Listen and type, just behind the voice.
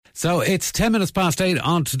So it's 10 minutes past 8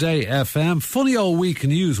 on Today FM. Funny old week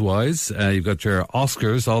news-wise. You've got your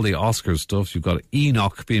Oscars, all the Oscar stuff. You've got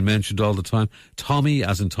Enoch being mentioned all the time. Tommy,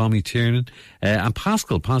 as in Tommy Tiernan. And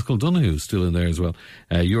Paschal Donohoe still in there as well.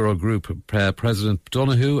 Eurogroup President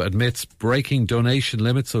Donohoe admits breaking donation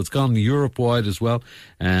limits, so it's gone Europe-wide as well.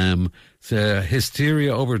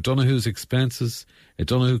 Hysteria over Donohoe's expenses.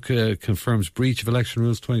 Donohoe confirms breach of election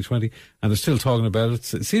rules 2020, and they're still talking about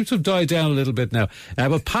it. It seems to have died down a little bit now.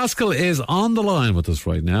 But Paschal is on the line with us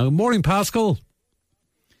right now. Morning, Paschal.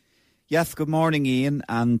 Yes, good morning, Ian,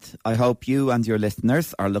 and I hope you and your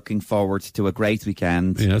listeners are looking forward to a great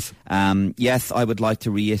weekend. Yes. Yes, I would like to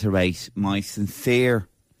reiterate my sincere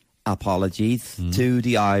apologies to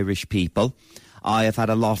the Irish people. I have had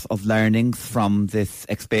a lot of learnings from this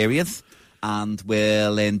experience and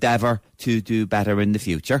will endeavour to do better in the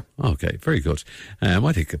future. Okay, very good. I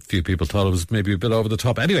think a few people thought it was maybe a bit over the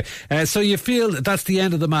top. Anyway, so you feel that's the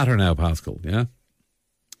end of the matter now, Paschal, yeah?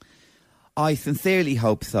 I sincerely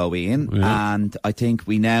hope so, Ian, and I think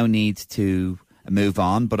we now need to move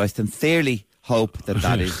on, but I sincerely hope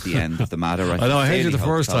that is the end of the matter. I know, I heard you the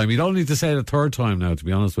first time. You don't need to say it a third time now, to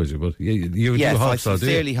be honest with you, but you do hope so, do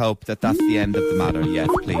you? I sincerely hope that's the end of the matter, yes,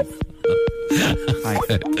 please.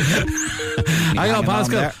 Hang on,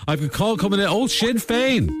 Paschal. I've a call coming in. Oh, Sinn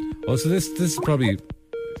Féin. Oh, so this is probably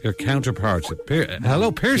your counterpart.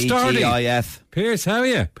 Hello, Pierce Doherty. Pierce, how are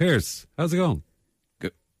you? Pierce, how's it going?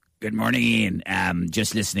 Good morning, Ian.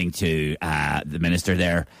 Just listening to the Minister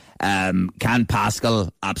there. Can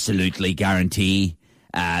Paschal absolutely guarantee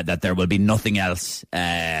that there will be nothing else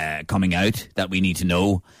coming out that we need to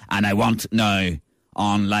know? And I want now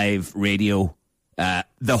on live radio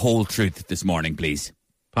the whole truth this morning, please.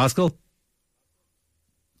 Paschal?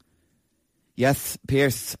 Yes,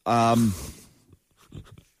 Pierce. I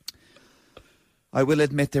will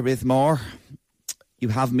admit there is more. You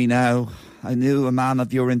have me now. I knew a man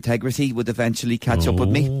of your integrity would eventually catch up with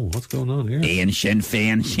me. What's going on here? Ian, Sinn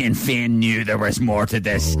Féin knew there was more to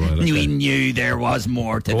this. Right, okay. We knew there was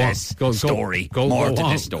more to this story. More to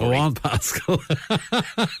this story. Go on, Paschal.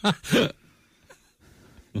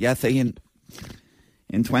 Yes, Ian.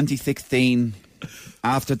 In 2016,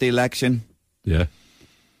 after the election, in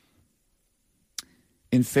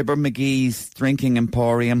Fibber McGee's drinking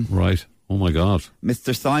emporium, right? Oh my God!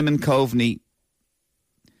 Mr. Simon Coveney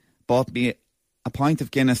bought me a pint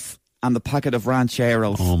of Guinness and a packet of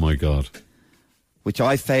Rancheros. Oh my God! Which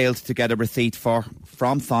I failed to get a receipt for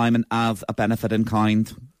from Simon as a benefit in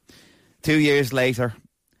kind. 2 years later,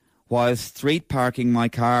 while street parking my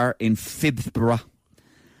car in Fibsborough,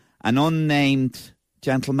 an unnamed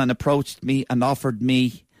gentleman approached me and offered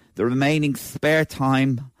me the remaining spare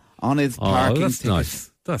time on his parking that's ticket. Nice.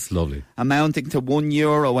 That's lovely. Amounting to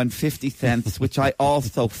 €1.50, which I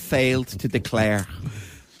also failed to declare.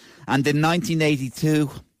 And in 1982,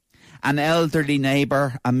 an elderly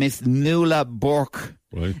neighbour, a Miss Nuala Burke,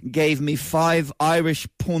 gave me 5 Irish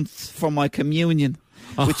punts for my communion,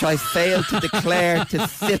 which I failed to declare to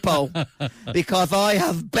Sippo because I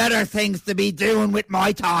have better things to be doing with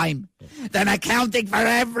my time than accounting for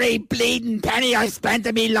every bleeding penny I spent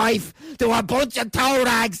in my life to a bunch of toe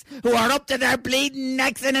rags who are up to their bleeding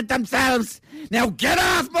necks in it themselves. Now get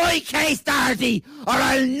off my case, Doherty, or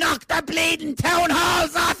I'll knock the bleeding town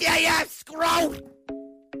halls off you, you scrote!